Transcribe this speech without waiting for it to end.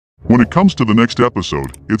When it comes to the next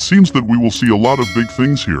episode, it seems that we will see a lot of big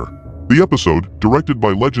things here. The episode, directed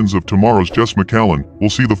by Legends of Tomorrow's Jess McCallan, will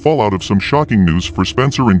see the fallout of some shocking news for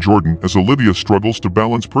Spencer and Jordan as Olivia struggles to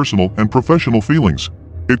balance personal and professional feelings.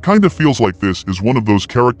 It kinda feels like this is one of those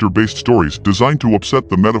character-based stories designed to upset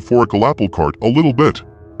the metaphorical apple cart a little bit.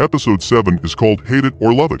 Episode 7 is called Hate It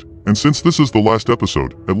or Love It, and since this is the last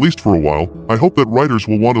episode, at least for a while, I hope that writers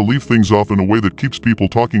will want to leave things off in a way that keeps people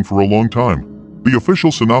talking for a long time. The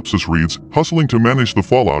official synopsis reads, hustling to manage the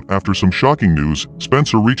fallout after some shocking news,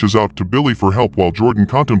 Spencer reaches out to Billy for help while Jordan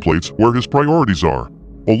contemplates where his priorities are.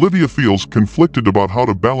 Olivia feels conflicted about how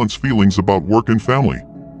to balance feelings about work and family.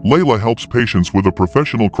 Layla helps patients with a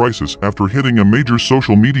professional crisis after hitting a major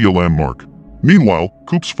social media landmark. Meanwhile,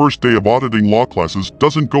 Coop's first day of auditing law classes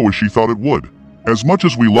doesn't go as she thought it would. As much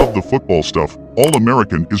as we love the football stuff,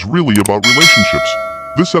 All-American is really about relationships.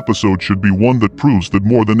 This episode should be one that proves that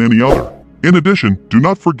more than any other. In addition, do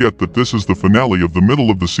not forget that this is the finale of the middle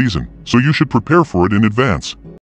of the season, so you should prepare for it in advance.